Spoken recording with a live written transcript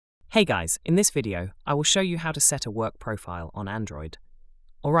Hey guys, in this video, I will show you how to set a work profile on Android.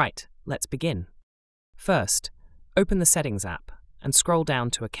 Alright, let's begin. First, open the Settings app and scroll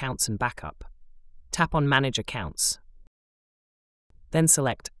down to Accounts and Backup. Tap on Manage Accounts. Then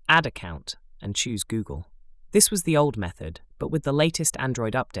select Add Account and choose Google. This was the old method, but with the latest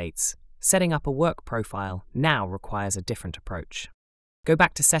Android updates, setting up a work profile now requires a different approach. Go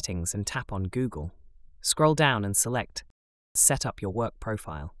back to Settings and tap on Google. Scroll down and select Set up your work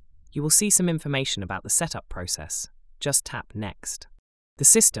profile. You will see some information about the setup process. Just tap Next. The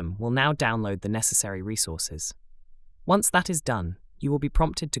system will now download the necessary resources. Once that is done, you will be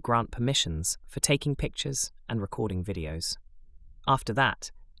prompted to grant permissions for taking pictures and recording videos. After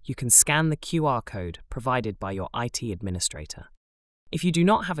that, you can scan the QR code provided by your IT administrator. If you do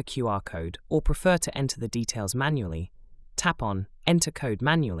not have a QR code or prefer to enter the details manually, tap on Enter Code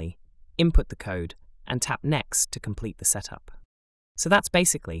Manually, input the code, and tap Next to complete the setup. So that's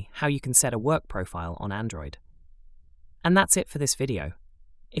basically how you can set a work profile on Android. And that's it for this video.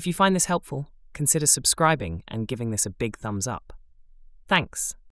 If you find this helpful, consider subscribing and giving this a big thumbs up. Thanks.